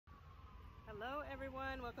Hello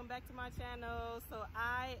everyone, welcome back to my channel. So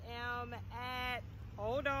I am at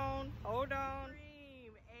hold on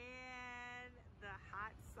Kreme, and the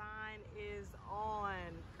hot sign is on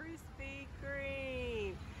Krispy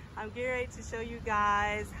Kreme. I'm getting ready to show you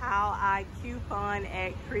guys how I coupon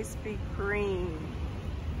at Krispy Kreme.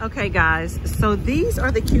 Okay guys, so these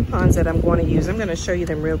are the coupons that I'm going to use. I'm going to show you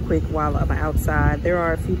them real quick while I'm outside. There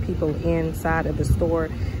are a few people inside of the store.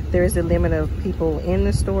 There's a limit of people in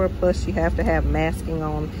the store, plus you have to have masking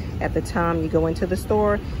on at the time you go into the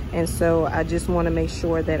store. And so I just want to make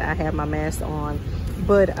sure that I have my mask on.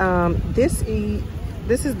 But this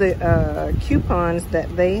is the coupons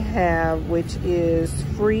that they have, which is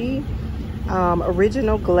free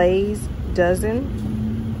original glaze dozen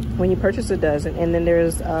when you purchase a dozen, and then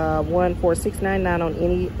there's one for $6.99 on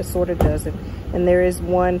any assorted dozen, and there is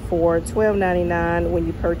one for $12.99 when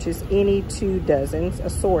you purchase any 2 dozens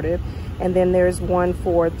assorted, and then there's one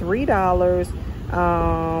for $3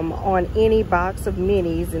 on any box of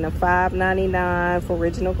minis, and a $5.99 for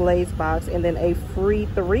original glaze box, and then a free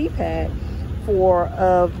 3-pack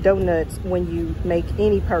of donuts when you make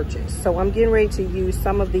any purchase. So I'm getting ready to use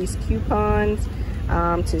some of these coupons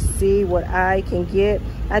to see what I can get.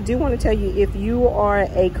 I do want to tell you, if you are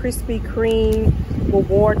a Krispy Kreme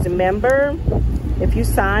rewards member, if you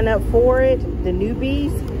sign up for it, the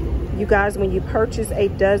newbies, you guys, when you purchase a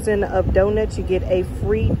dozen of donuts, you get a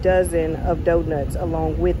free dozen of donuts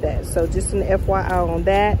along with that. So just an FYI on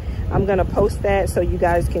that. I'm going to post that so you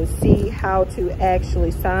guys can see how to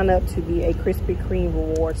actually sign up to be a Krispy Kreme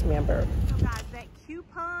rewards member. So guys, that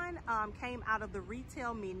coupon came out of the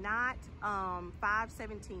retail Minot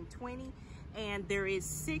 5/17/20, and there is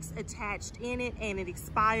 6 attached in it, and it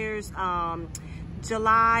expires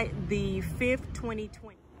July the 5th,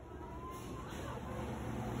 2020.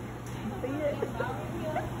 See it?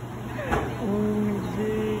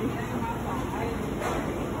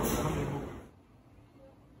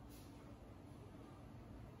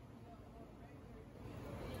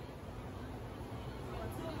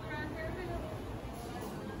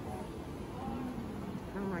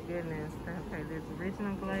 Oh my goodness. Okay, there's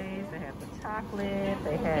original glaze, they have the chocolate,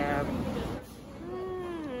 they have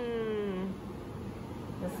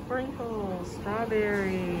the sprinkles,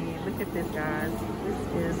 strawberry. Look at this, guys. This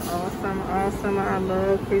is awesome, awesome. I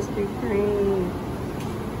love Krispy Kreme,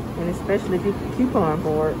 and especially if you can coupon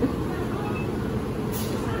for it.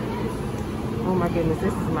 Oh my goodness,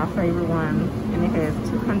 this is my favorite one, and it has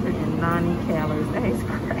 290 calories. That is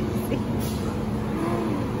crazy.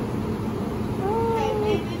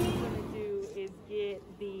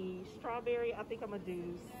 Strawberry, I think I'm gonna do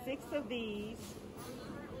 6 of these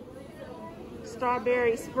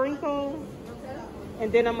strawberry sprinkle,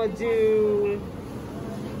 and then I'm gonna do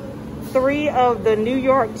 3 of the New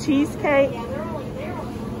York cheesecake,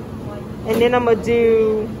 and then I'm gonna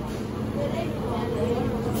do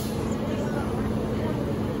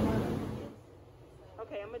I'm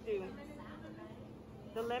gonna do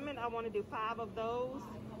the lemon. I want to do 5 of those,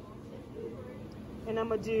 and I'm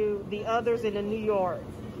gonna do the others in the New York.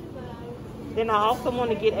 Then I also want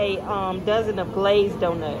to get a dozen of glazed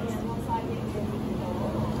donuts.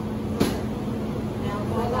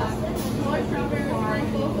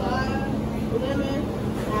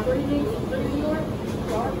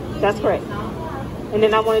 That's correct. And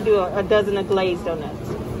then I want to do a dozen of glazed donuts.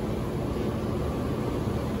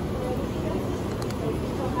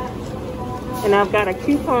 And I've got a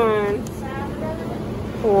coupon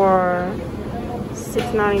for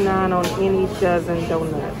 $6.99 on any dozen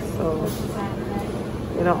donuts. So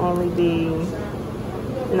it'll only be,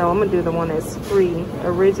 no, I'm gonna do the one that's free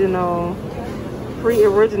original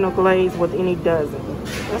glaze with any dozen.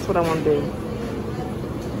 That's what I want to do.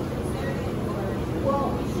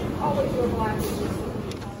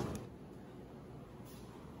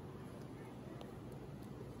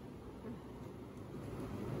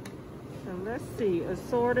 So let's see,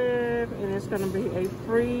 assorted, and it's gonna be a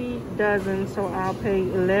free dozen, so I'll pay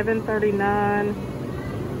 $11.39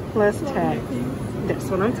 plus tax. That's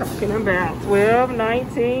what I'm talking about.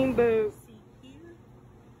 $12.19, boo. See here,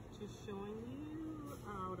 just showing you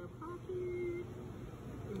out of pocket,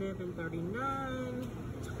 $11.39,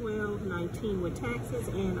 $12.19 with taxes.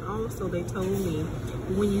 And also they told me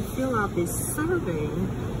when you fill out this survey,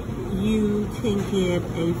 you can get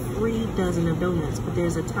a free dozen of donuts, but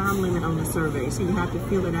there's a time limit on the survey, so you have to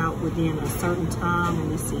fill it out within a certain time. Let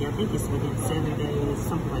me see, I think it's within 7 days,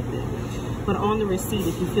 something like that. But on the receipt,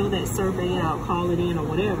 if you fill that survey out, call it in or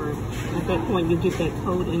whatever, at that point you get that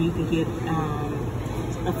code and you can get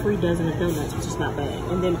a free dozen of donuts, which is not bad.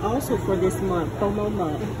 And then also for this month, promo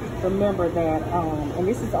month, remember that, and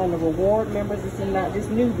this is on the reward members, this is not just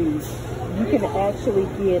newbies, you can actually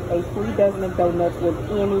get a free dozen of donuts with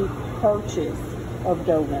any purchase of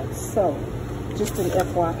donuts. So, just an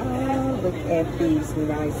FYI, look at these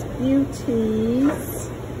nice beauties.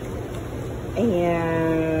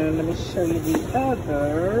 And let me show you the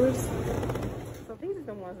others. So these are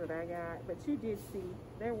the ones that I got, but you did see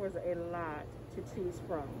there was a lot to choose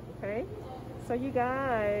from, okay? So you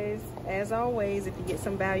guys, as always, if you get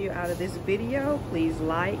some value out of this video, please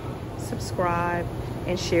like, subscribe,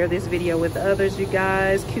 and share this video with others, you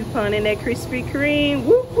guys. Couponing at Krispy Kreme.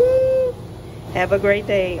 Woo woo! Have a great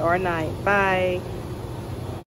day or night. Bye.